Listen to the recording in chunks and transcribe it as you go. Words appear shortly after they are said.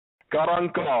Karan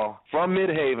Kaul from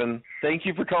Midhaven. Thank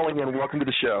you for calling in. Welcome to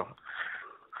the show.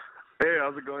 Hey,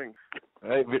 how's it going?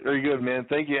 Hey, very good, man.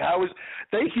 Thank you.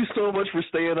 Thank you so much for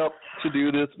staying up to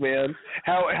do this, man.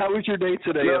 How was your day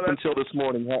today up until this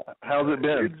morning? How's it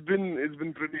been? It's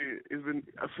been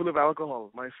full of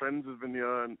alcohol. My friends have been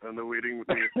here and they're waiting with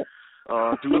me.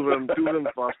 Two of them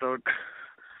passed out,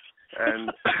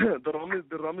 and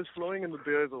the rum is flowing and the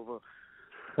beer is over.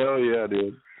 Hell yeah,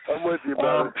 dude. I'm with you,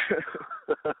 man.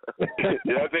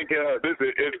 Yeah, I think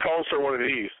it calls for one of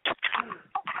these.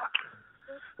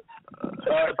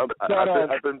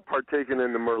 I've been partaking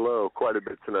in the Merlot quite a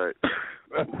bit tonight.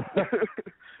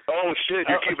 Oh, shit,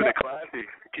 you're keeping it classy.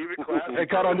 Keep it classy. Hey,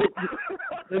 Karan,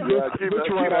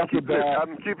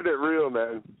 I'm keeping it real,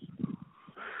 man.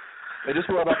 I just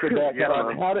right off the bat,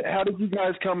 how did you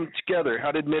guys come together?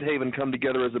 How did Midhaven come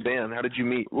together as a band? How did you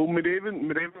meet? Well, Midhaven.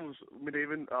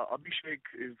 Abhishek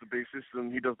is the bassist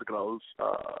and he does the growls.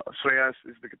 Shreyas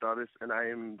is the guitarist and I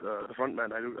am the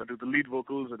frontman. I do the lead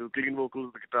vocals, I do clean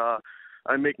vocals, the guitar.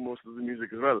 I make most of the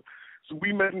music as well. So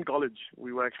we met in college.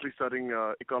 We were actually studying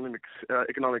economics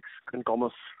and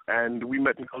commerce, and we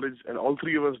met in college. And all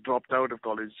three of us dropped out of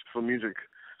college for music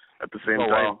at the same time.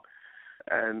 Wow.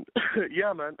 And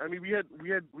yeah, man. I mean,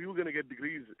 we were gonna get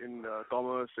degrees in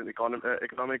commerce and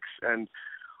economics, and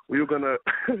we were gonna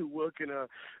work in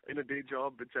a day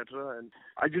job, etc. And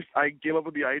I came up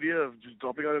with the idea of just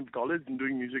dropping out of college and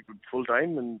doing music full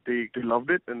time, and they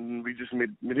loved it, and we just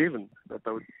made Midhaven. That's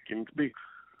how it came to be.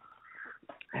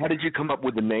 How did you come up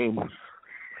with the name?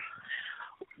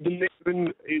 The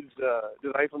name is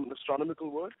derived from an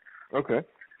astronomical word. Okay.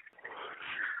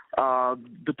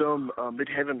 The term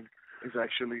Midheaven is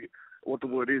actually what the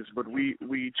word is, but we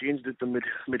changed it to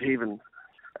Midhaven,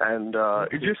 and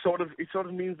it just sort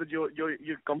of means that you're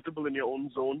comfortable in your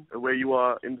own zone where you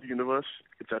are in the universe,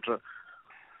 etc.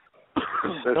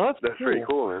 That's pretty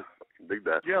cool, man. Dig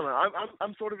that. Yeah, man.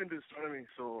 I'm sort of into astronomy,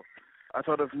 so I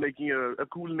thought of making a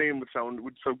cool name would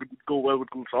go well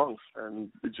with cool songs, and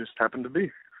it just happened to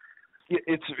be.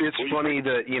 It's funny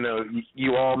that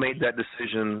you all made that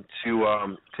decision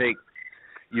to take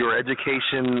your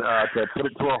education, to put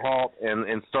it to a halt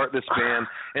and start this band,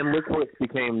 and look what it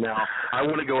became now. I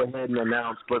want to go ahead and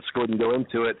announce, let's go ahead and go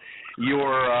into it,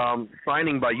 your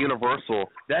signing by Universal.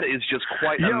 That is just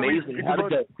quite amazing. How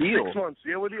did that feel? 6 months.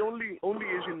 Yeah, we're the only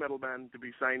Asian metal band to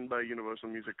be signed by Universal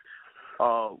Music.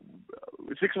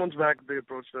 6 months back, they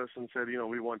approached us and said,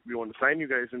 we want to sign you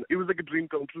guys, and it was like a dream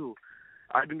come true.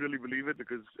 I didn't really believe it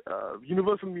because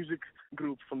Universal Music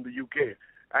Group from the UK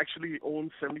actually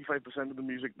owns 75% of the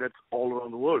music that's all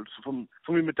around the world. So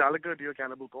from your Metallica to your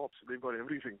Cannibal Corpse, they've got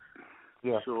everything.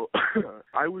 Yeah. So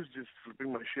I was just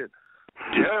flipping my shit.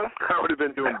 Yeah, I would have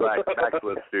been doing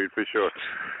backflips, dude, for sure.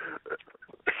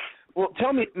 Well,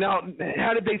 tell me now,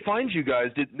 how did they find you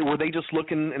guys? Were they just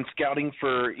looking and scouting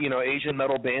for Asian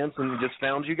metal bands and just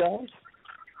found you guys?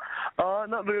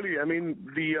 Not really. I mean,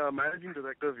 the managing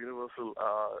director of Universal,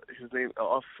 his name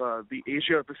of the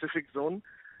Asia Pacific Zone,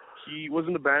 he was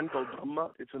in a band called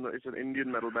Brahma. It's an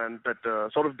Indian metal band that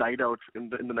sort of died out in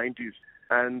the 90s.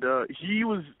 And he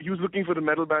was looking for the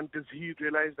metal band because he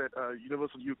realized that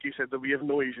Universal UK said that we have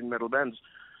no Asian metal bands.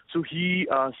 So he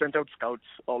sent out scouts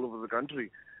all over the country.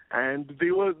 And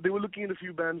they were looking at a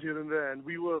few bands here and there, and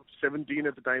we were 17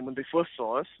 at the time when they first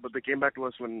saw us. But they came back to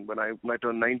us when I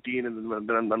turned 19, and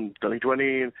then I'm turning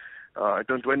 20, and I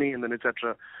turned 20, and then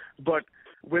etc. But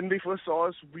when they first saw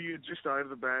us, we had just started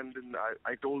the band, and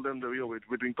I told them that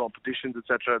we're doing competitions,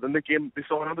 etc. Then they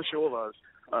saw another show of ours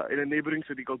in a neighboring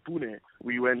city called Pune.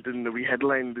 We went and we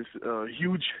headlined this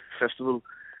huge festival.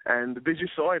 And they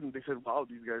just saw it and they said, wow,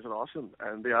 these guys are awesome.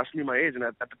 And they asked me my age. And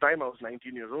at the time, I was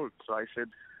 19 years old. So I said,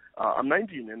 I'm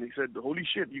 19. And he said, holy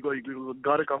shit, you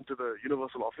got to come to the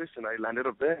Universal office. And I landed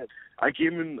up there. I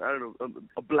came in, I don't know,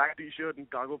 a black T-shirt and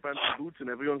cargo pants and boots.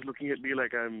 And everyone's looking at me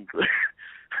like I'm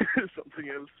something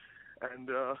else. And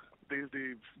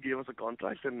they gave us a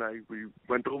contract. And we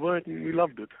went over it and we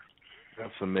loved it.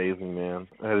 That's amazing, man.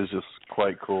 That is just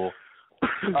quite cool.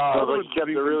 You kept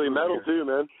it really metal too,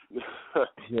 man.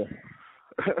 Yeah.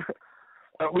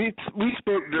 We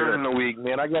spoke during the week,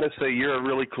 man. I got to say, you're a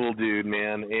really cool dude,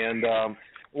 man. And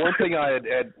one thing I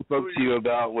had spoke to you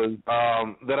about was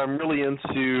that I'm really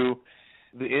into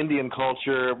the Indian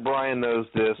culture. Brian knows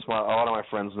this. A lot of my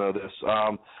friends know this.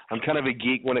 I'm kind of a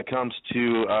geek when it comes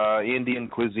to Indian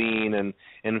cuisine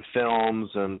and films.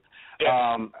 And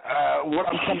what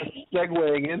I'm kind of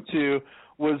segueing into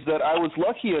was that I was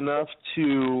lucky enough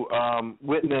to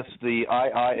witness the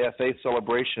IIFA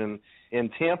celebration in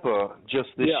Tampa just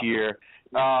this year.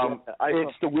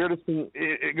 It's the weirdest thing.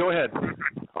 Go ahead.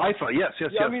 IFA,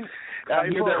 yes. I mean, I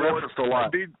hear that referenced a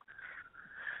lot. They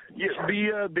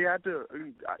had to.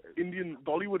 Indian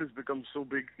Bollywood has become so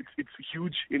big. It's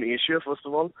huge in Asia. First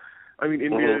of all, I mean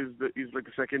India is like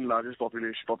the second largest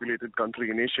populated country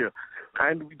in Asia,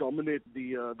 and we dominate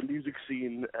the music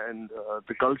scene and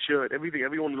the culture, everything.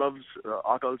 Everyone loves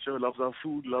our culture, loves our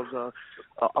food, loves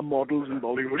our models in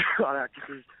Bollywood, our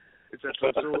actresses,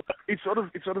 etc. So it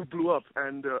sort of blew up.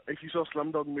 And if you saw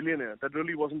Slumdog Millionaire, that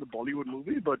really wasn't a Bollywood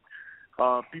movie, but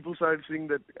people started seeing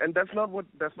that, and that's not what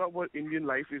Indian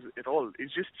life is at all.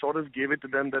 It just sort of gave it to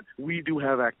them that we do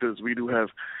have actors, we do have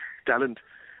talent.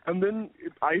 And then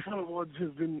IFA Awards has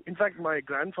been. In fact, my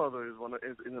grandfather is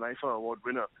an IFA Award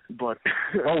winner. But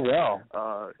oh wow,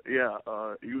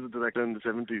 he was a director in the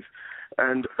 70s,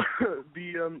 and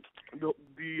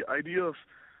the idea of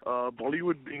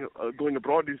Bollywood being going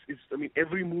abroad is I mean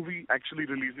every movie actually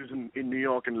releases in New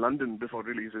York and London before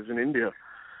it releases in India.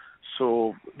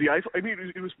 So the IFA, I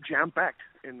mean it was jam packed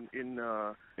in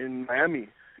Miami,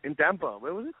 in Tampa.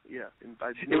 Where was it? Yeah,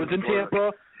 it was in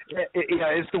Tampa. Yeah,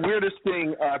 it's the weirdest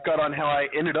thing, on how I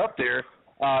ended up there.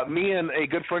 Me and a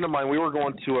good friend of mine, we were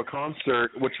going to a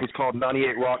concert which was called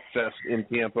 98 Rock Fest in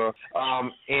Tampa.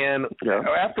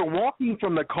 After walking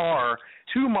from the car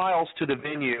 2 miles to the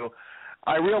venue,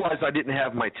 I realized I didn't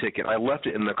have my ticket. I left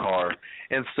it in the car.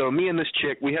 And so me and this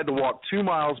chick, we had to walk 2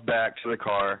 miles back to the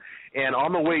car. And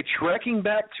on the way trekking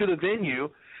back to the venue,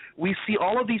 we see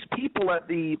all of these people at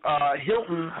the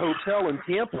Hilton Hotel in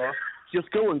Tampa just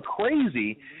going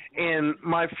crazy. And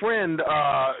my friend,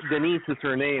 Denise is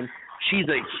her name, she's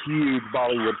a huge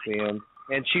Bollywood fan,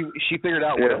 and she figured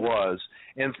out what it was.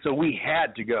 And so we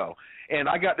had to go. And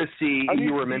I got to see,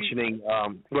 you were mentioning,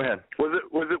 go ahead. Was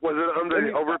it under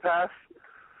the overpass?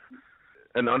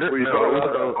 An under?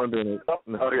 No, underneath.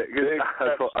 No. Okay,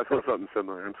 I saw something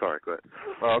similar. I'm sorry. Go ahead.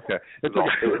 Oh, okay. It was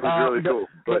really cool.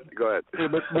 But go ahead.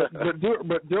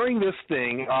 But during this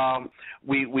thing,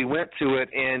 we went to it,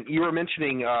 and you were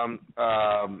mentioning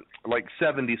like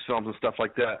 70s films and stuff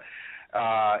like that.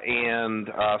 And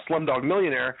Slumdog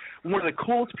Millionaire, one of the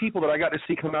coolest people that I got to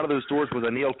see come out of those doors was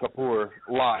Anil Kapoor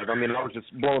live. I mean, I was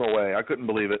just blown away. I couldn't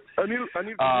believe it. Anil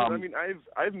Kapoor, I mean,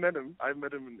 I've met him. I've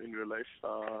met him in real life.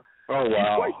 Oh, wow.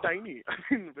 He's quite tiny.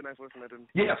 I mean, when I first met him.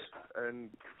 Yes. And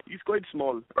he's quite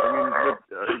small. I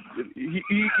mean,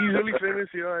 he's really famous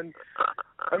here. And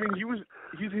I mean,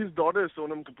 his daughter is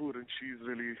Sonam Kapoor, and she's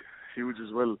really huge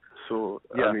as well. So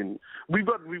I mean, we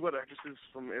got actresses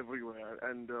from everywhere,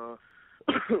 and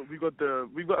we got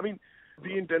I mean,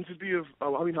 the intensity of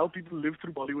how people live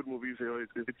through Bollywood movies here.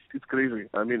 It's crazy.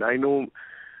 I mean, I know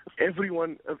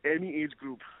everyone of any age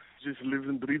group just lives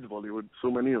and breathes Bollywood.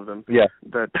 So many of them. Yeah.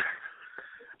 That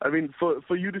I mean,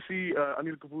 for you to see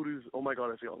Anil Kapoor is, oh my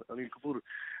God, I say Anil Kapoor.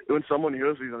 When someone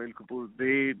hears he's Anil Kapoor,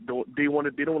 they don't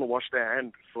want to wash their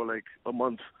hand for like a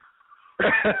month.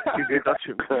 If they touch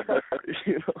him,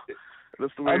 you know.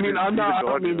 That's the way. I mean, I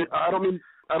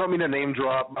don't mean to name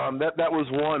drop. That was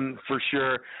one for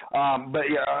sure. But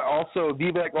yeah, also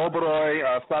Vivek Oberoi,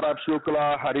 Sarab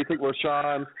Shukla, Haritik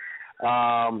Roshan.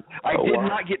 I did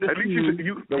not get to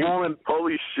see the woman.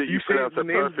 Holy shit! You pronounced the it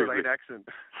names perfectly. the right accent.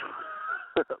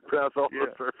 Pronounced all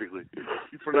perfectly.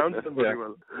 You pronounced them very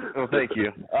well. Oh, thank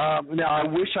you. Now, I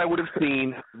wish I would have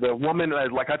seen the woman,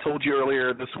 like I told you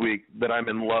earlier this week, that I'm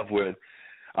in love with,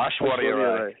 Aishwarya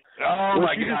Rai. Oh,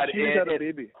 my God. She had a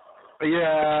baby.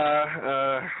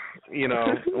 Yeah, you know,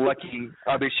 lucky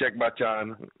Abhishek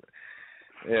Bachchan.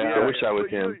 Yeah, I wish I was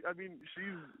him. I mean,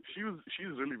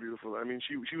 she's really beautiful. I mean,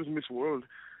 she was Miss World.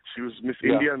 She was Miss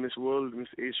India, Miss World, Miss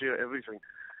Asia, everything.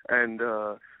 And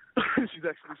she's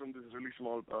actually from this really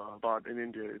small part in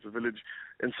India. It's a village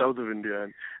in south of India,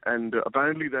 and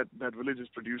apparently that village has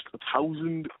produced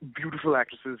 1,000 beautiful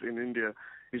actresses in India.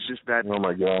 It's just that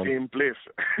same place.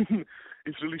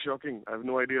 It's really shocking. I have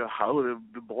no idea how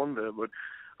they're born there, but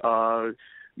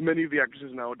many of the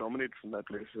actresses now dominate from that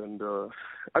place. And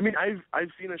I mean, I've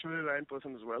seen Aishwarya Rai in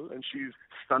person as well, and she's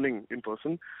stunning in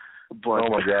person. But oh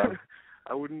my God,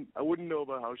 I wouldn't know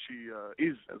about how she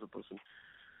is as a person.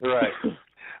 Right.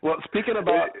 Well, speaking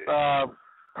about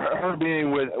her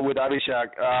being with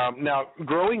Abhishek, now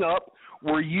growing up,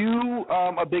 were you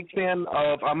a big fan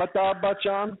of Amitabh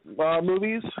Bachchan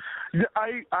movies? Yeah,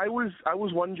 I was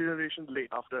one generation late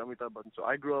after Amitabh Bachchan. So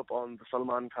I grew up on the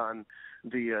Salman Khan,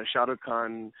 the Shah Rukh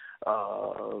Khan,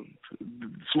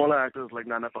 smaller actors like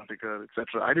Nana Patekar,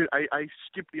 etc. I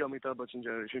skipped the Amitabh Bachchan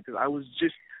generation because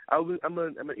I'm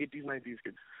an 80s 90s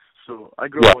kid. So I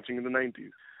grew up watching in the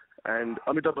 90s. And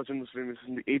Amitabh Bachchan was famous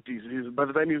in the 80s. By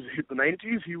the time he hit the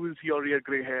 90s, he already had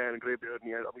grey hair and grey beard,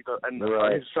 and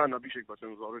his son Abhishek Bachchan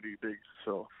was already big.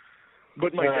 So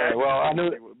But my dad, well, I know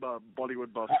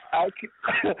Bollywood buff. I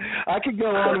could go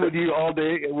on with you all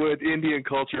day with Indian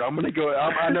culture. I'm gonna go.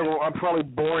 I know I'm probably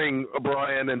boring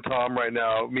Brian and Tom right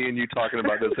now. Me and you talking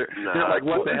about this. They're like,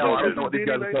 what the hell? I don't know what these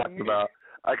guys are talking about.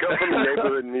 I come from a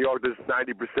neighborhood in New York that's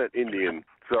 90% Indian,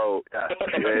 so yeah,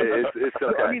 it's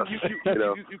okay. I mean, you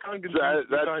can't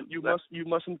confuse. You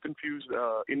mustn't confuse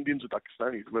Indians with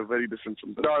Pakistanis. We're very different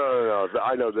from them. No.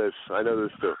 I know this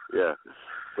too. Yeah.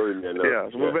 Yeah,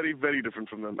 so we're very, very different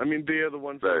from them. I mean, they are the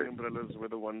ones selling umbrellas. We're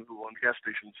the ones who own gas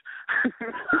stations.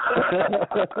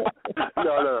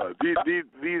 No.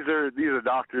 These are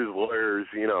doctors, lawyers.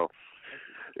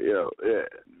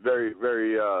 Very,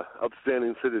 very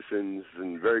upstanding citizens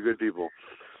and very good people.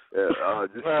 But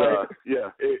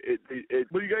you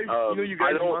guys,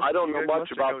 I don't know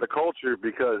much about the culture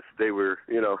because they were,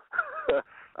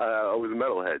 I was a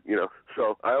metalhead,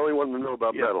 so I only wanted to know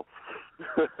about metal.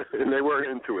 And they weren't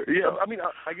into it. Yeah, so. I mean,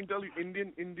 I can tell you,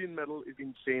 Indian metal is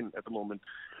insane at the moment.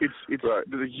 It's right.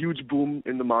 There's a huge boom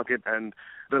in the market, and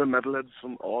there are metalheads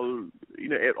from all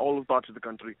parts of the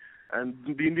country. And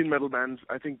the Indian metal bands,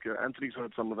 I think Anthony's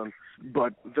heard some of them,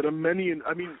 but there are many.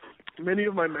 Many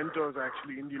of my mentors are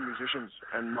actually Indian musicians,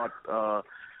 and not.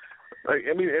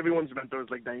 Everyone's mentor is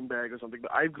like Dimebag or something,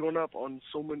 but I've grown up on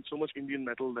so much Indian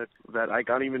metal that I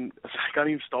can't even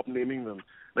stop naming them,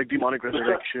 like Demonic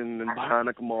Resurrection and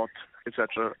Bhayanak Moth,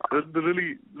 etc. They're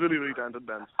really, really, really talented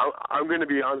bands. I'm going to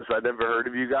be honest, I never heard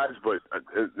of you guys, but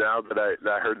now that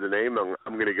I heard the name,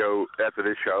 I'm going to go after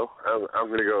this show. I'm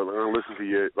going to listen to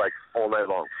you like all night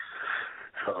long.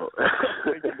 So,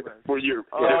 well, you're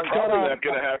probably not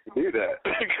going to have to do that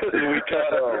because we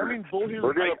got. We're going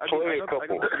to play a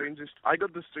couple. I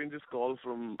got the strangest call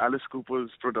from Alice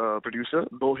Cooper's producer,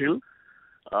 Bo Hill.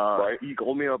 Right. He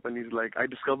called me up and he's like, "I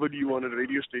discovered you on a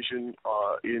radio station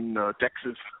in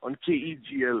Texas on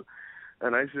KEGL,"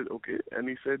 and I said, "Okay," and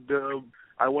he said,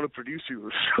 "I want to produce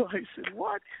you." So I said,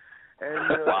 "What?"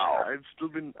 And wow.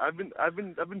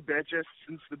 I've been bare chest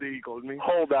since the day he called me.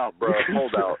 Hold out, bro.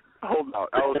 Hold out.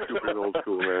 Alice Cooper's old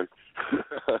school, man.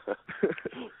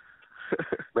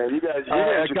 Man, you guys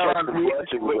should catch the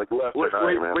blessing like left and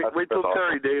right, man. Wait till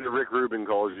Terry Data Rick Rubin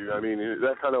calls you. I mean,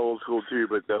 that's kind of old school too,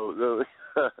 but no.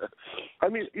 I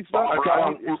mean, it's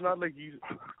not like he's.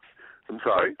 I'm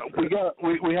sorry. We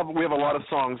have a lot of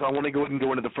songs. I want to go ahead and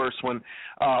go into the first one.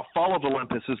 Fall of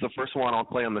Olympus is the first one I'll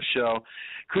play on the show.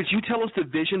 Could you tell us the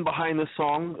vision behind this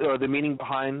song, or the meaning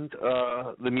behind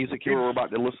the music you were about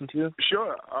to listen to?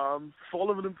 Sure. Fall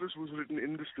of Olympus was written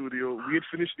in the studio. We had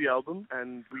finished the album,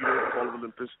 and we wrote Fall of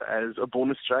Olympus as a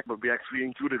bonus track, but we actually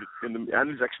included it in and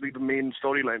it's actually the main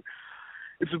storyline.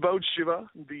 It's about Shiva,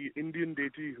 the Indian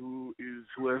deity who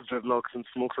has dreadlocks and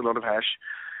smokes a lot of hash.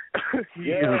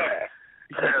 Yeah,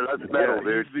 that's metal,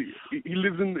 dude. He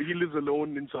lives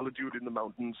alone in solitude in the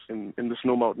mountains, in the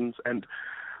snow mountains, and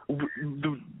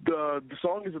the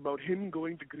song is about him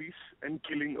going to Greece and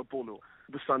killing Apollo,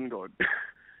 the sun god.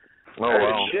 Oh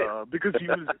wow! Because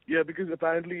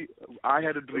apparently I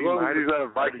had a dream. I had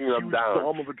a huge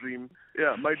storm of a dream.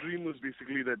 Yeah, my dream was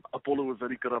basically that Apollo was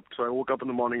very corrupt, so I woke up in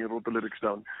the morning and wrote the lyrics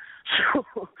down. So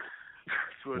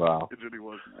wow. It really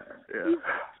was. Yeah.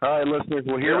 All right, listeners.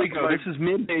 Well, here we go. This is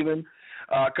Midhaven.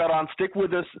 Karan, stick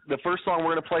with us. The first song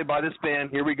we're going to play by this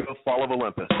band. Here we go. Fall of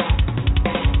Olympus.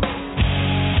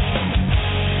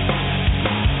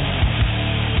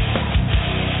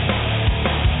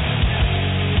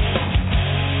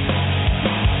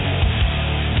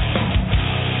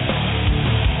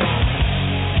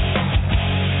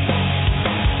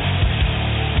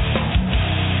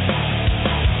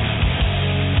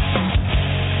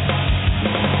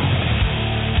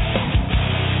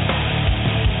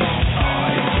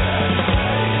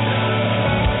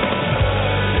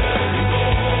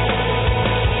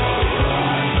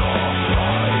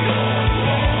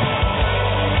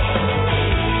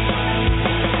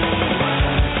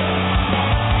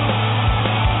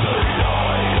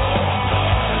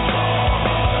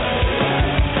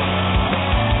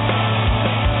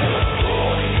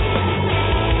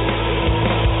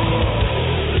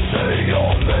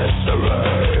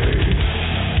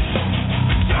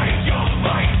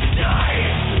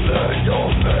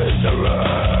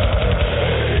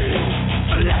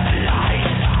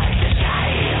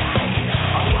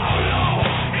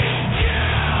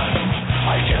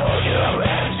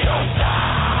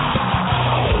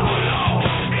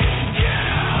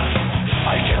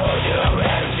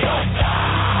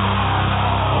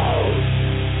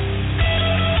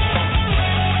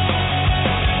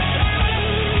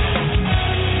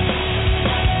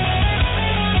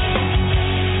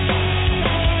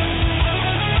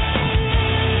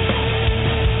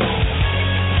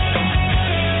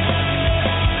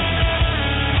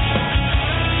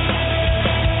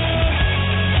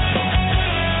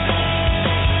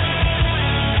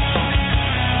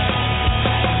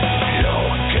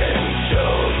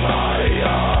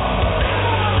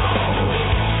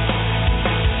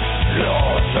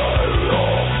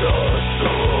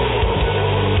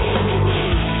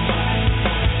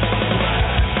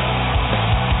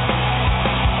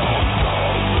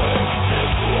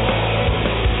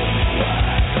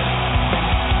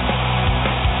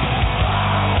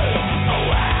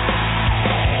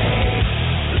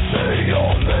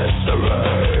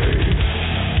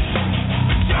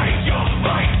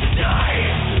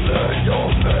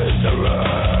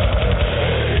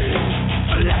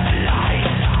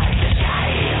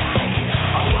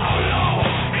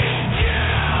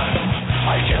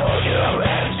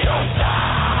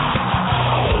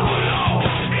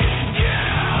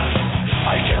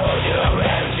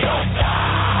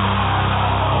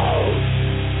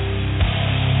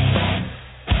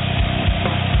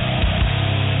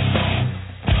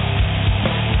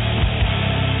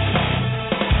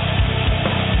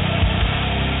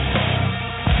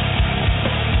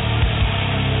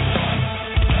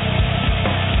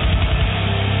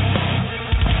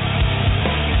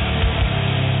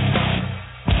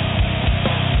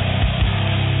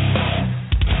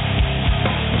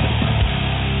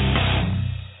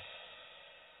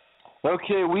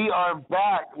 Okay, we are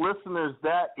back. Listeners,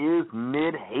 that is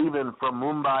Midhaven from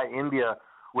Mumbai, India,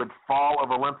 with Fall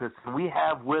of Olympus. And we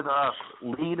have with us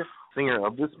lead singer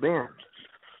of this band,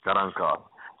 Karan Kaul.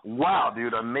 Wow,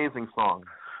 dude, amazing song.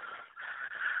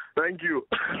 Thank you.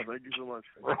 Thank you so much.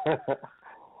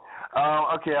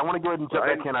 Okay, I want to go ahead and jump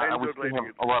back in. I was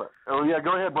thinking a lot. Oh, yeah,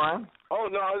 go ahead, Brian. Oh,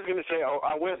 no, I was going to say,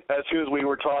 I went, as soon as we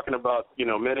were talking about,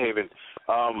 Midhaven,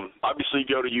 obviously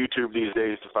you go to YouTube these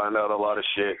days to find out a lot of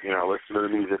shit, listen to the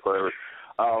music, whatever.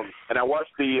 And I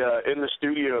watched the In the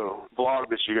Studio vlog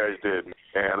that you guys did,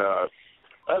 and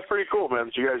that's pretty cool, man,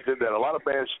 that you guys did that. A lot of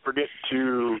bands forget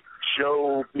to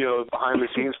show,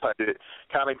 behind-the-scenes type. It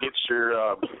kind of gets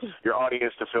your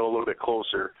audience to feel a little bit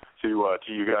closer to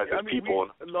you guys as people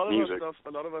and music. A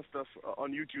lot of our stuff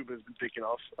on YouTube has been taken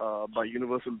off by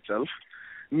Universal itself,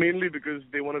 mainly because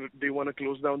they want to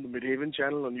close down the Midhaven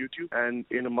channel on YouTube, and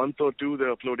in a month or two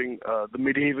they're uploading the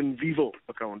Midhaven Vivo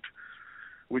account,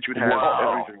 which would have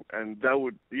everything, and that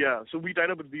would, so we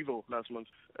tied up with Vivo last month,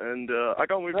 and I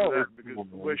can't wait for that, because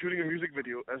we're shooting a music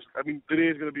video. Today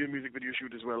is going to be a music video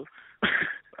shoot as well,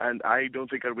 and I don't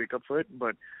think I'll wake up for it,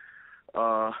 but,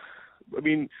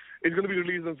 it's going to be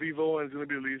released on Vivo, and it's going to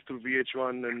be released through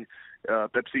VH1 and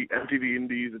Pepsi, MTV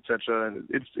Indies, etc.,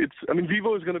 and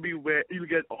Vivo is going to be where you'll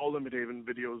get all the Midhaven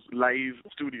videos, live,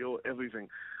 studio, everything,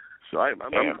 so I'm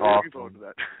looking forward to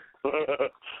that.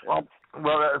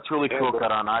 Well, that's really cool,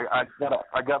 Karan.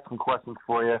 I got some questions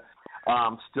for you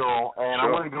still, and I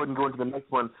want to go ahead and go into the next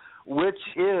one, which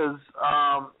is,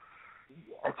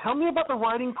 tell me about the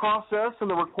writing process and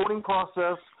the recording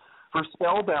process for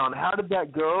Spellbound. How did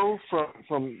that go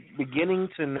from beginning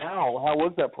to now? How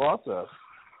was that process?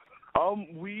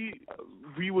 We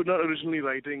were not originally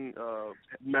writing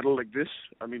metal like this.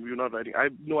 We were not writing. I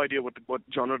have no idea what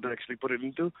genre to actually put it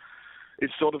into.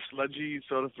 It's sort of sludgy,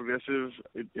 sort of progressive.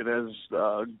 It has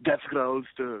death growls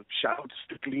to shouts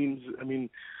to cleans.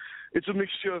 It's a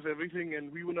mixture of everything,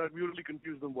 and we were really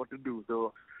confused on what to do.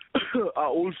 So, our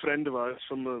old friend of ours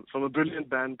from a brilliant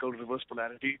band called Reverse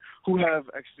Polarity, who have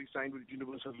actually signed with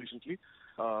Universal recently.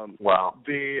 Wow.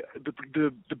 The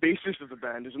bassist of the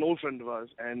band is an old friend of ours,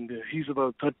 and he's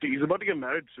about 30. He's about to get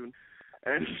married soon.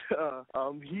 And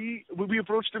we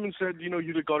approached him and said,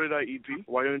 you recorded our EP.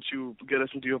 Why don't you get us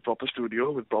into your proper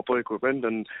studio with proper equipment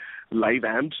and live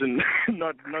amps and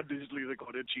not digitally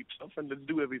recorded cheap stuff, and let's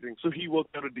do everything. So he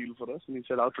worked out a deal for us, and he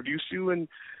said, I'll produce you. And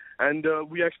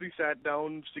we actually sat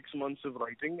down 6 months of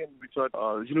writing, and we thought,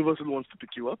 Universal wants to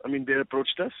pick you up. They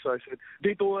approached us. So I said,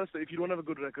 they told us that if you don't have a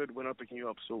good record, we're not picking you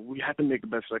up. So we had to make the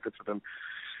best record for them.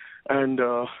 And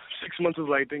 6 months of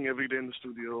writing every day in the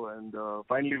studio, and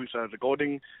finally we started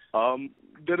recording.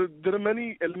 There are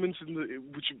many elements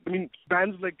in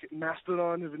bands like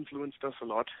Mastodon have influenced us a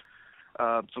lot.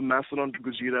 From Mastodon to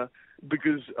Gojira,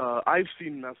 because I've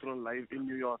seen Mastodon live in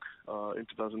New York in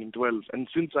 2012, and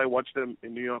since I watched them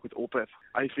in New York with Opeth,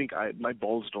 I think my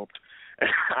balls dropped.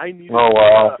 I needed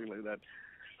something like that.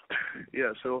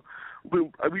 Yeah, so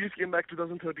we just came back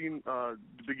 2013. The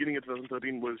beginning of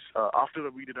 2013 was after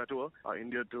we did our tour, our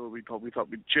India tour. We thought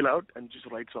we'd chill out and just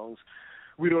write songs.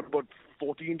 We wrote about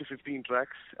 14 to 15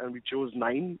 tracks, and we chose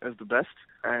 9 as the best.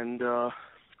 And it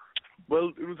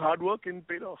was hard work and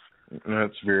paid off.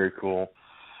 That's very cool.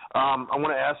 I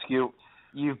want to ask you.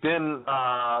 You've been,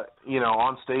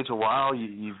 on stage a while.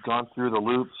 You've gone through the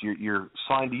loops. You're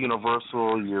signed to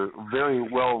Universal. You're very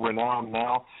well renowned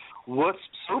now. What's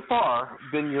so far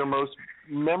been your most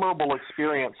memorable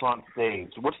experience on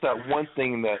stage? What's that one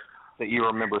thing that you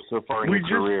remember so far in your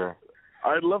career?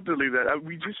 I'd love to leave that.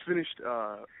 We just finished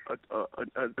a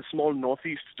small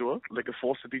Northeast tour, like a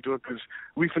 4-city tour, because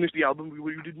we finished the album.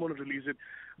 We didn't want to release it.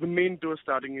 The main tour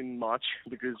starting in March,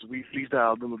 because we released the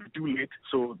album a bit too late.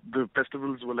 So the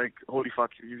festivals were like, holy fuck,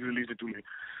 you released it too late.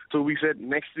 So we said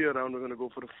next year around we're going to go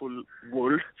for a full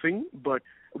world thing. But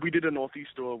we did a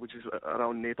Northeast tour, which is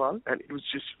around Nepal, and it was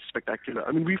just spectacular.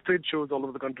 We've played shows all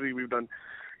over the country. We've done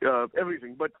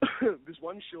everything, but this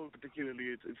one show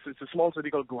particularly, it's a small city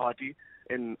called Guwahati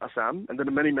in Assam, and there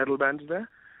are many metal bands there.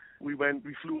 We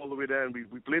flew all the way there, and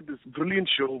we played this brilliant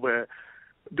show where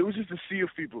there was just a sea of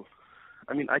people.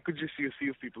 I could just see a sea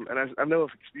of people, and I've never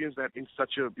experienced that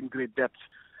in great depth.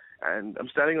 And I'm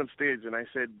standing on stage, and I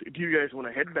said, do you guys want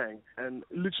to headbang? And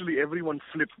literally everyone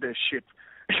flipped their shit,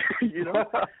 And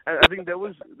I think that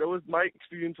was my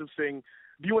experience of saying,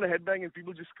 do you want to headbang? And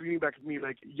people just screaming back at me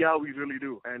like, yeah, we really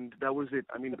do. And that was it.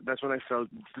 That's when I felt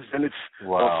the zenith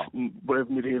of where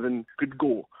Midhaven could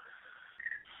go.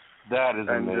 That is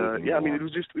amazing. It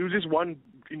was just one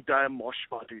entire mosh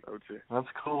party, I would say. That's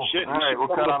cool. Shit, all right, we'll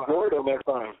cut on Florida next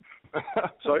time.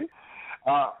 Sorry?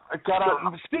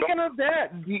 Speaking of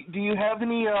that, do you have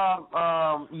any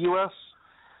U.S.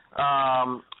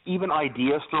 Even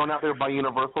ideas thrown out there by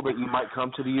Universal that you might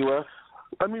come to the U.S.?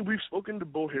 I mean, we've spoken to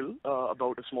Bo Hill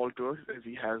about a small tour, as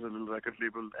he has a little record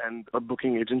label and a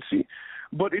booking agency.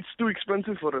 But it's too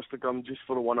expensive for us to come just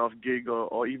for a one-off gig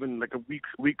or even like a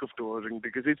week of touring,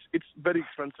 because it's very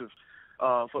expensive.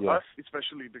 For us,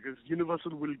 especially, because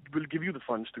Universal will give you the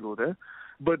funds to go there,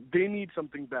 but they need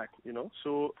something back, you know.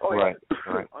 So, right.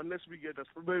 Unless we get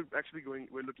we're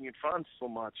looking at France for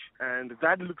March, and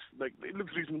that looks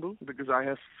reasonable, because I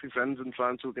have few friends in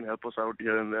France who can help us out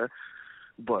here and there.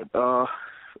 But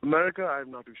America, I'm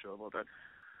not too sure about that.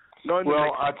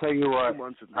 Well, I tell you what,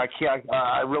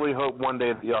 I really hope one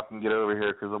day that y'all can get over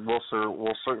here, because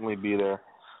we'll certainly be there.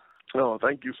 Oh,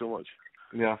 thank you so much.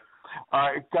 Yeah. All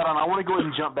right, Karan, I want to go ahead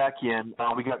and jump back in.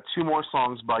 We got 2 more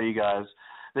songs by you guys.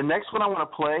 The next one I want to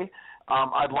play,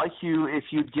 I'd like you, if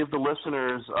you'd give the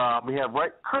listeners, we have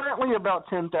currently about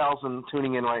 10,000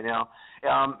 tuning in right now,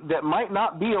 that might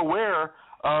not be aware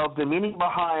of the meaning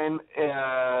behind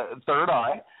Third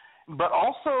Eye, but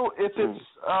also if it's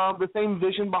the same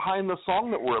vision behind the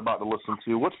song that we're about to listen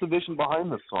to. What's the vision behind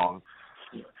this song?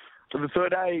 So the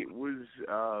Third Eye was...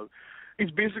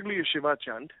 It's basically a Shiva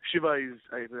chant. Shiva is,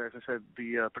 as I said,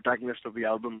 the protagonist of the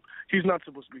album. He's not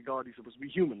supposed to be God. He's supposed to be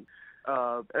human.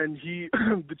 And the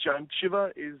chant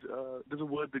Shiva is, there's a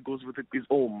word that goes with it, is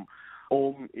Om.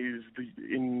 Om is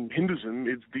in Hinduism,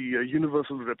 it's the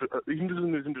universal,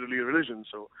 Hinduism isn't really a religion,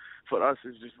 so for us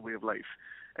it's just a way of life.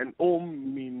 And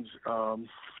Om means, how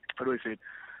do I say it?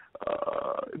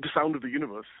 The sound of the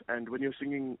universe. And when you're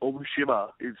singing Om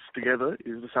Shiva, is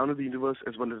the sound of the universe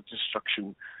as well as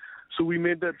destruction. So we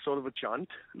made that sort of a chant,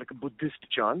 like a Buddhist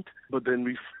chant, but then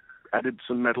we've added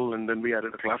some metal, and then we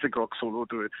added a classic rock solo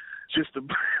to it. Just a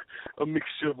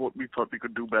mixture of what we thought we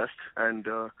could do best. And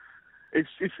it's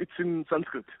in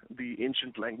Sanskrit, the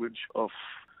ancient language of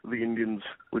the Indians,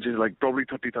 which is like probably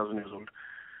 30,000 years old.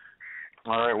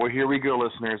 All right, well, here we go,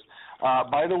 listeners.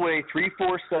 By the way,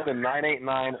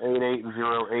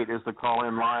 347-989-8808 is the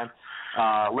call-in line.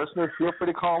 Listeners, feel free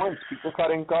to call in. Speak to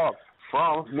Karan Kaul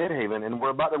from Midhaven, and we're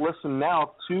about to listen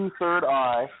now to Third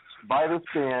Eye by this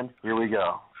band. Here we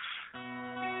go.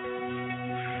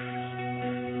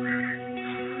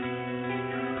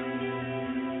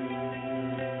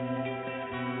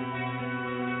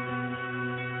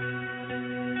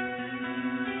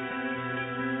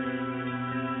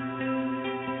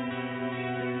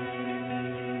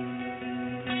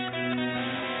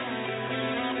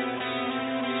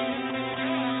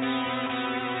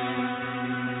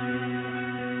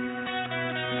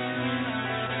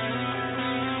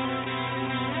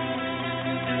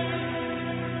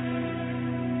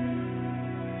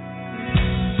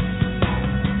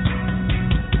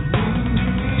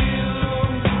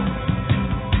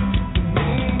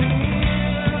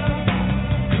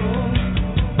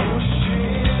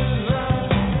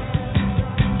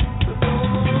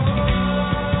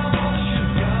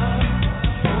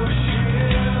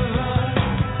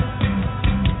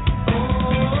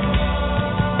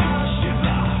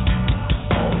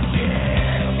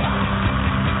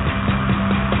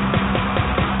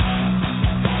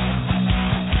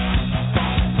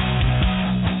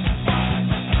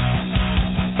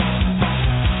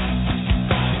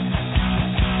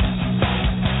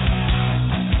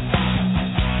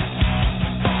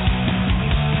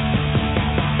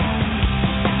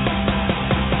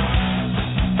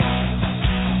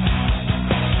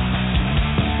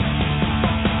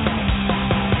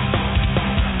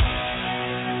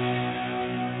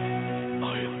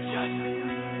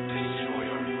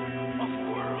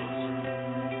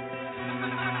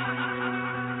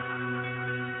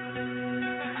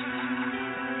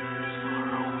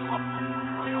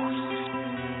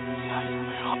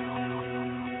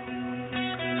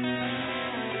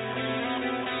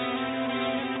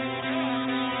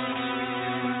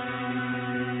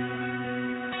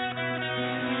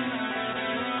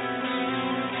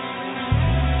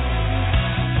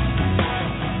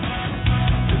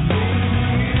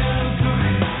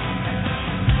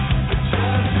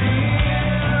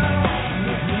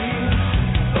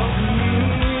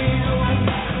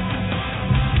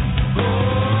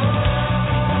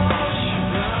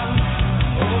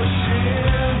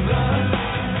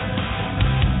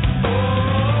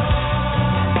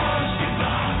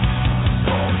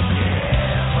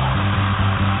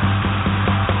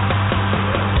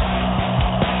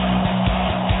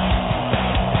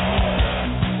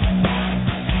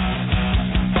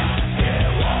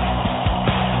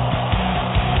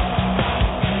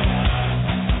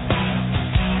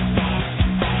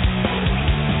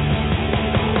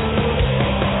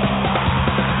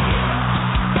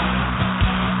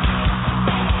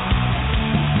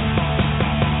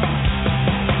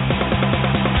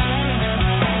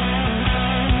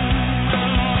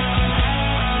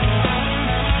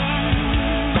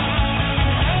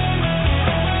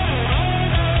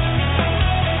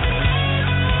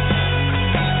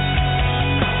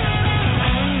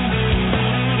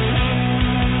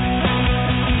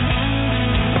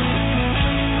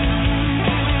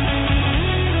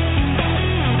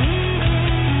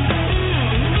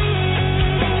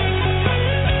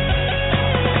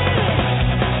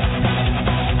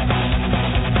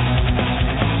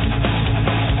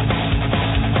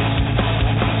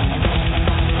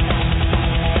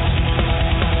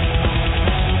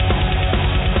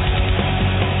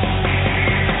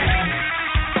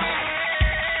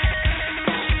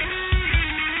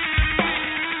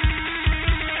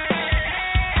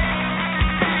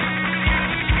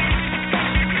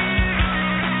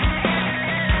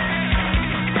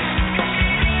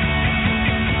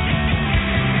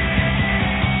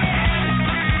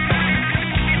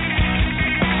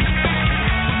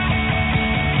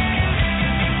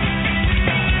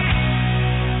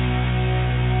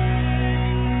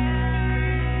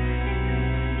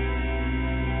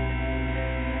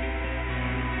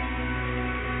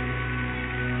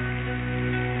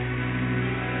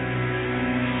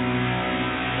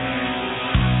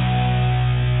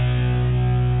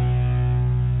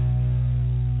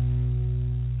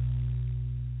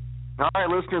 All right,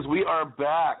 listeners, we are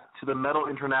back to the Metal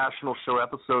International Show,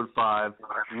 Episode 5,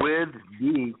 with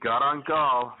the Karan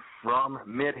Kaul from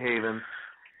Midhaven.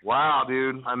 Wow,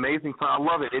 dude, amazing song. I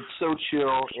love it. It's so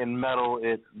chill and metal.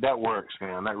 That works,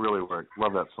 man. That really works.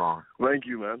 Love that song. Thank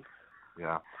you, man.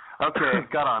 Yeah. Okay,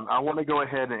 Karan, I want to go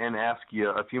ahead and ask you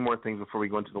a few more things before we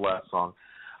go into the last song.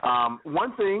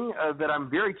 One thing that I'm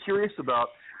very curious about,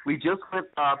 we just went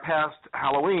past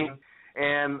Halloween,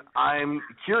 and I'm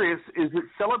curious, is it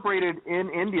celebrated in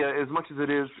India as much as it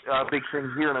is a big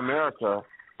thing here in America?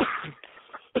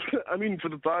 I mean, for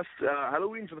the past,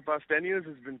 Halloween for the past 10 years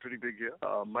has been pretty big here.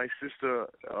 My sister,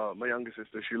 my younger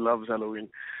sister, she loves Halloween.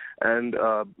 And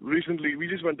recently, we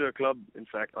just went to a club, in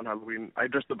fact, on Halloween. I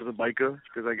dressed up as a biker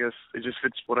because I guess it just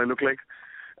fits what I look like.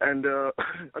 And,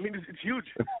 I mean, it's huge.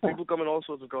 People come in all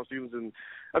sorts of costumes. And,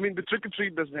 I mean, the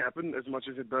trick-or-treat doesn't happen as much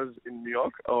as it does in New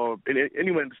York or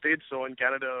anywhere in the States or in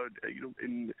Canada,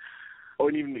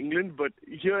 or even England. But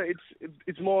here,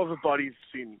 it's more of a party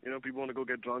scene. You know, people want to go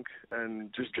get drunk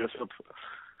and just dress up.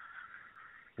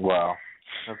 Wow.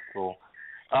 That's cool.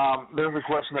 There's a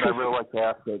question that I really like to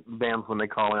ask the bands when they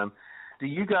call in. Do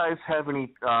you guys have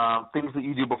any things that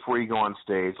you do before you go on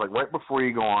stage? Like right before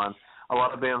you go on, a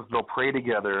lot of bands, they'll pray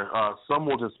together. Some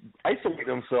will just isolate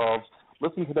themselves,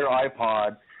 listen to their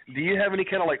iPod. Do you have any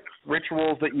kind of like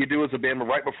rituals that you do as a band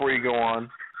right before you go on?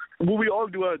 Well, we all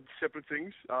do our separate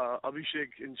things.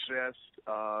 Abhishek and Shreyas,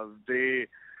 they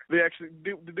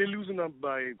loosen up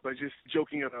by just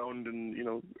joking around and, you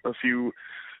know, a few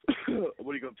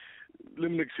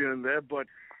limerics here and there. But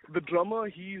the drummer,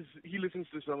 he listens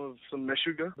to some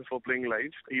Meshuggah before playing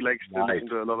live. He likes to listen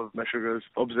to a lot of Meshuggahs,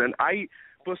 Obs, and I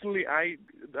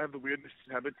have the weirdest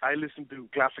habit. I listen to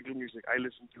classical music. I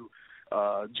listen to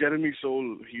Jeremy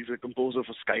Soule. He's a composer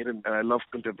for Skyrim, and I love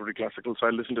contemporary classical, so I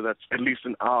listen to that at least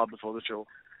an hour before the show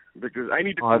because I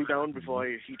need to cool down before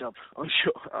I heat up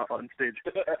on stage.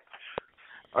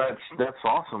 That's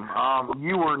awesome.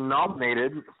 You were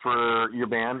nominated for your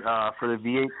band for the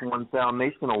VH1 Sound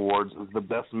Nation Awards as the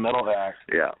best metal act.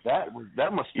 Yeah,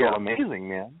 that must feel amazing,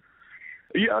 man.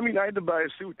 Yeah, I mean, I had to buy a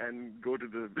suit and go to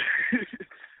the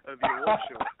the award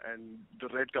show and the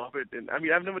red carpet. And I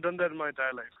mean, I've never done that in my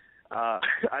entire life.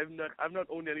 I've not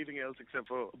owned anything else except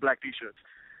for black T-shirts.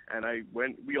 And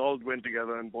we all went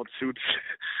together and bought suits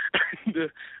and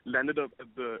landed up at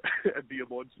the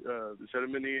awards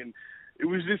ceremony. And it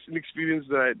was just an experience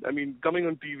that, I mean, coming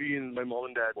on TV and my mom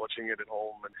and dad watching it at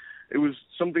home, and it was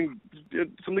something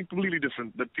completely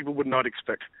different that people would not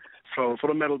expect for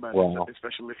a metal band,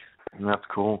 especially. That's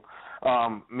cool.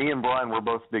 Me and Brian, we're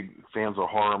both big fans of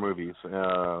horror movies,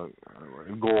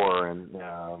 gore and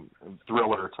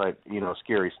thriller type,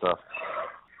 scary stuff.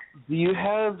 Do you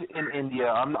have in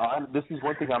India? This is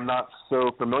one thing I'm not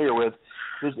so familiar with.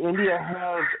 Does India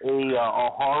have a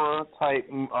horror type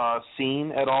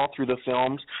scene at all through the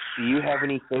films? Do you have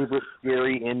any favorite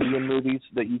scary Indian movies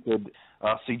that you could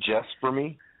suggest for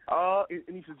me?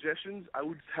 Any suggestions?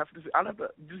 I'll have to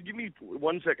just give me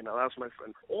 1 second. I'll ask my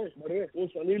friend.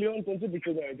 Sunny Leon, kaun se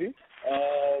picture mein aayi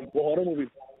thi? Horror movie.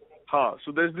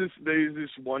 So there's this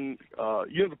one.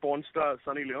 The porn star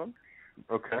Sunny Leon.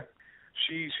 Okay.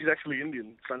 She's actually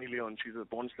Indian, Sunny Leon. She's a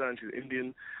porn star and she's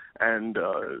Indian. And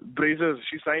Brazers,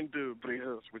 she signed to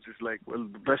Brazers, which is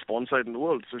the best porn site in the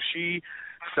world. So she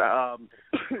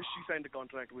signed a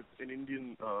contract with an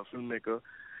Indian filmmaker,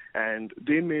 and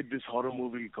they made this horror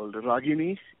movie called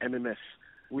Ragini MMS,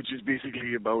 which is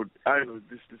basically about, I don't know,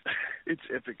 this it's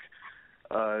epic.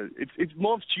 It's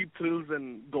more of cheap thrills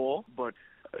and gore, but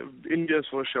India's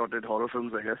first shot at horror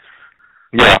films, I guess.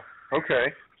 Yeah.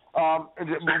 Okay. While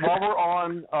we're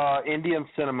on Indian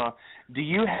cinema, do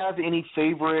you have any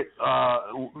favorite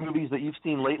movies that you've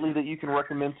seen lately that you can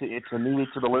recommend to me,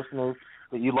 to the listeners,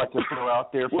 that you'd like to throw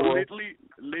out there for? Well,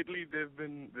 lately there've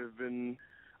been.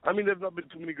 I mean, there've not been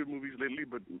too many good movies lately,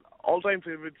 but all-time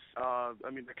favorites.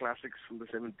 The classics from the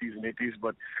 70s and 80s.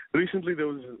 But recently there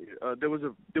was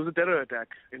a terror attack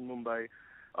in Mumbai.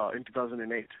 In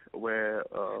 2008, where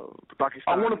Pakistan.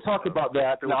 I want to talk about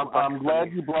that. Now, I'm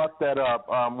glad you brought that up.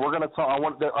 We're going to talk.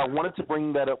 I wanted to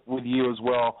bring that up with you as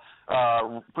well,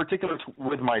 particularly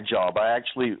with my job. I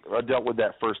actually dealt with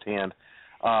that firsthand.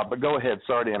 But go ahead.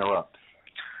 Sorry to interrupt.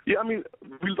 Yeah, I mean,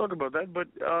 we'll talk about that. But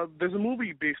there's a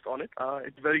movie based on it.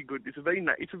 It's very good. It's a very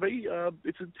nice.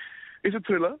 It's a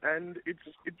thriller, and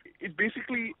it's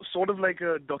basically sort of like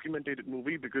a documented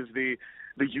movie because they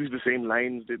use the same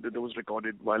lines that was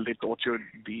recorded while they tortured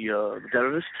the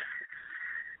terrorist.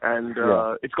 And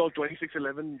it's called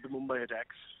 2611, The Mumbai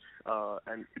Attacks,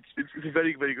 and it's a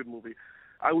very, very good movie.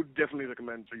 I would definitely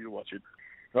recommend for you to watch it.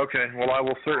 Okay, well, I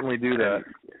will certainly do that.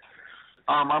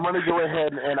 I'm going to go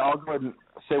ahead and I'll go ahead and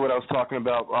say what I was talking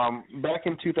about. Back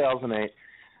in 2008,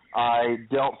 I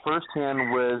dealt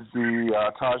firsthand with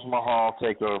the Taj Mahal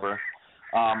takeover.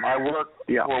 I work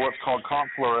for what's called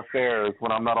Consular Affairs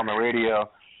when I'm not on the radio,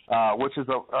 which is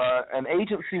an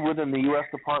agency within the U.S.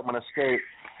 Department of State.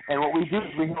 And what we do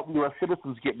is we help U.S.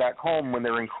 citizens get back home when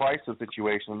they're in crisis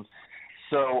situations.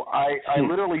 So I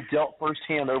literally dealt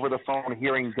firsthand over the phone,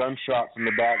 hearing gunshots in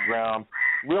the background,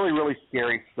 really, really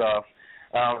scary stuff.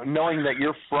 Knowing that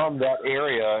you're from that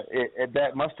area,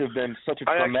 that must have been such a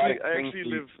traumatic thing. I actually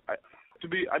live.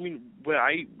 Where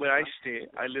I stay,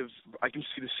 I can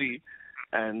see the sea,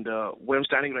 and where I'm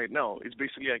standing right now is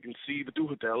basically I can see the two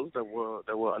hotels that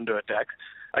were under attack.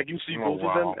 I can see both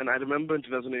of them, and I remember in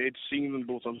 2008 seeing them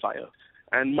both on fire.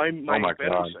 And my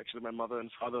parents, actually, my mother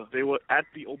and father, they were at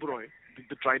the Oberoi,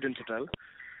 the Trident Hotel.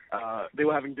 They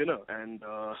were having dinner, and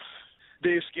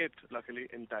they escaped, luckily,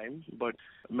 in time, but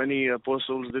many poor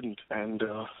souls didn't. And,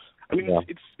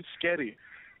 it's scary.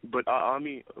 But our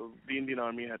army, the Indian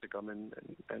Army, had to come in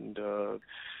and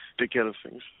take care of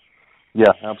things.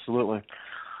 Yeah, absolutely.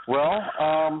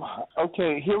 Well,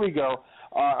 okay, here we go.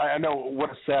 I know what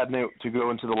a sad note to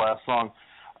go into the last song.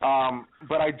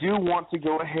 But I do want to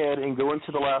go ahead and go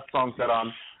into the last song,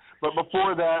 Karan. But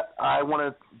before that, I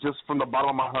want to just from the bottom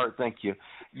of my heart thank you.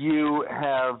 You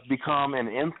have become an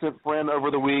instant friend over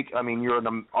the week. I mean, you're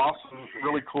an awesome,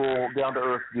 really cool,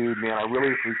 down-to-earth dude, man. I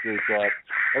really appreciate that.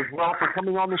 As well for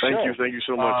coming on the show. Thank you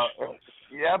so much.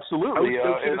 Yeah, absolutely.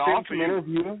 An awesome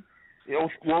interview.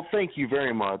 Well, thank you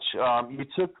very much. You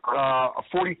took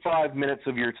 45 minutes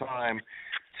of your time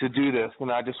to do this,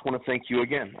 and I just want to thank you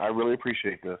again. I really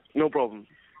appreciate this. No problem.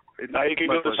 Now you can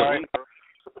go to sleep.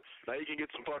 Now you can get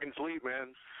some fucking sleep,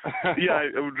 man. Yeah,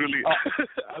 I would really.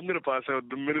 I'm going to pass out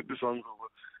the minute the song's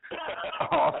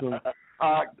over. Awesome.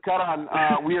 Karan,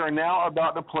 we are now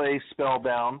about to play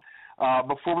Spellbound.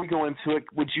 Before we go into it,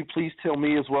 would you please tell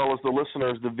me as well as the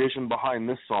listeners the vision behind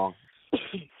this song?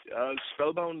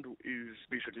 Spellbound is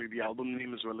basically the album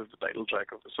name as well as the title track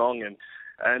of the song,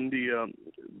 and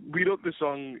we wrote this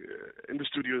song in the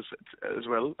studios as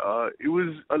well. It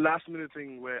was a last minute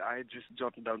thing where I had just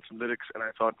jotted down some lyrics, and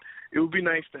I thought it would be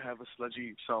nice to have a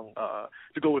sludgy song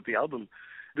to go with the album.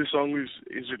 This song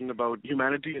is written about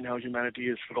humanity and how humanity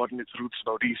has forgotten its roots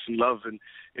about peace and love, and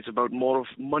it's about more of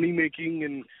money making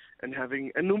and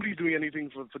nobody's doing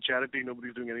anything for charity,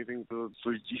 nobody's doing anything for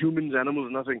humans, animals,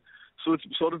 nothing. So it's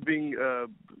sort of being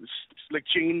like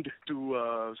chained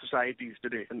to societies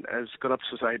today, and as corrupt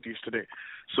societies today.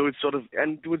 So it's sort of,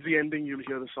 and towards the ending you'll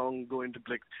hear the song go into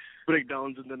like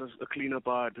breakdowns and then a cleaner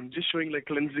part, and just showing like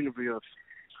cleansing of the earth.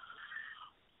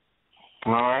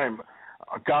 All right.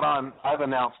 Karan, I've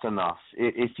announced enough.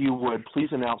 If you would, please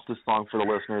announce this song for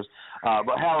the listeners.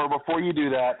 But however, before you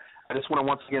do that, I just want to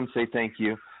once again say thank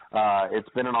you. It's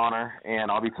been an honor,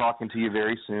 and I'll be talking to you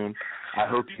very soon. I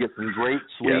hope you get some great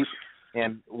sleep. Yes.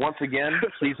 And once again,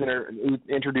 please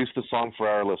introduce the song for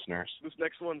our listeners. This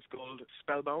next one's called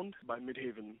Spellbound by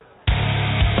Midhaven.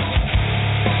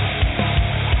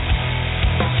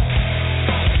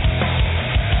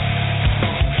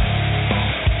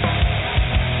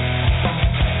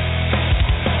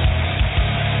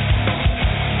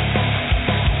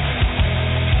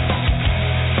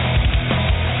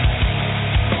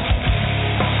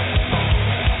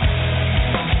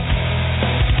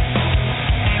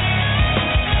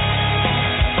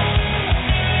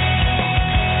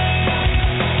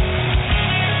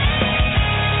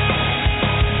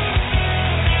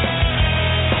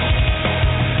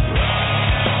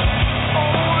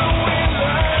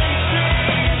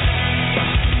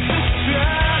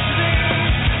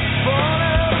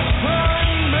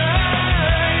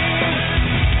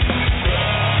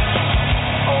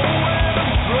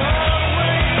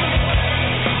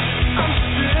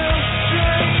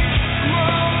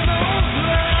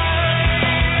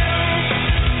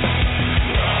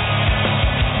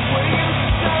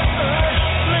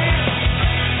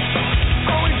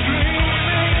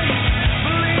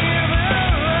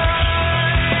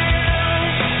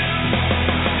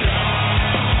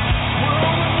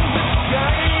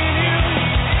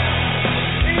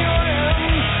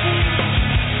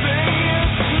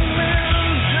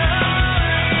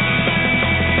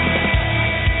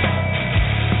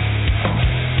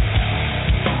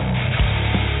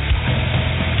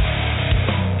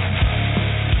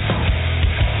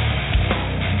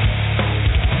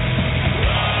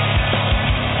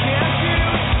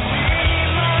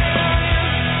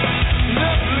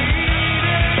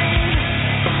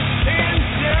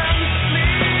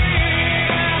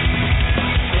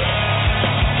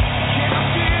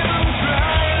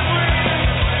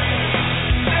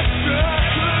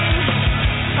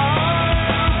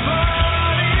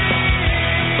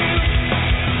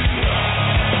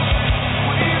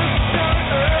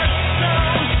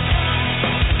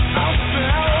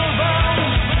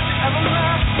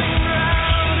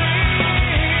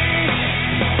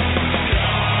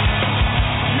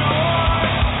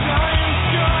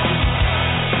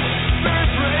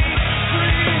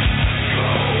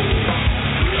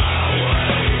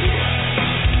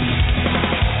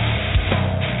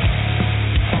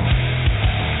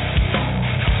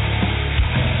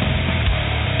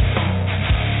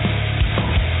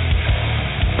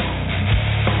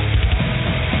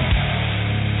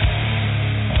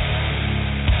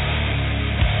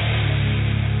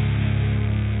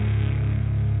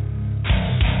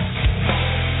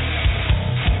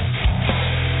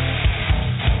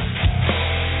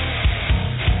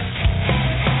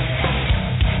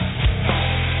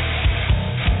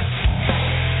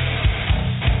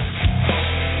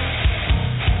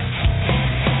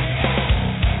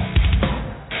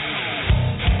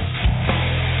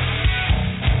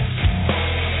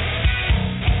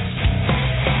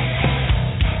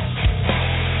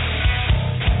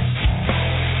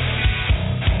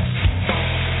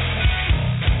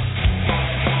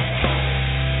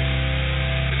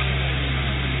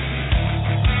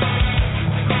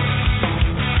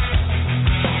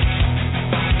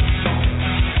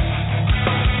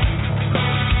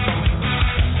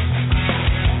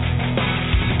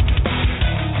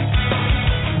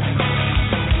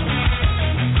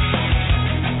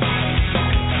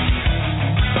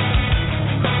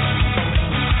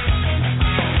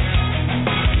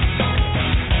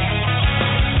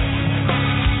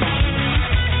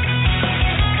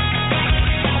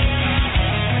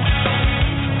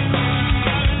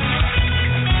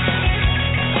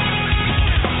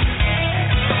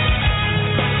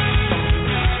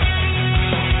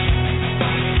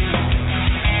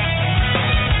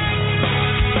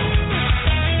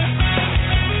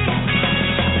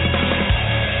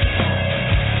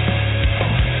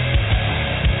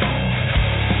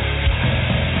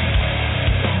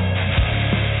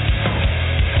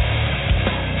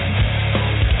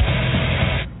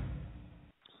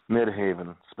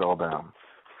 Midhaven, Spellbound.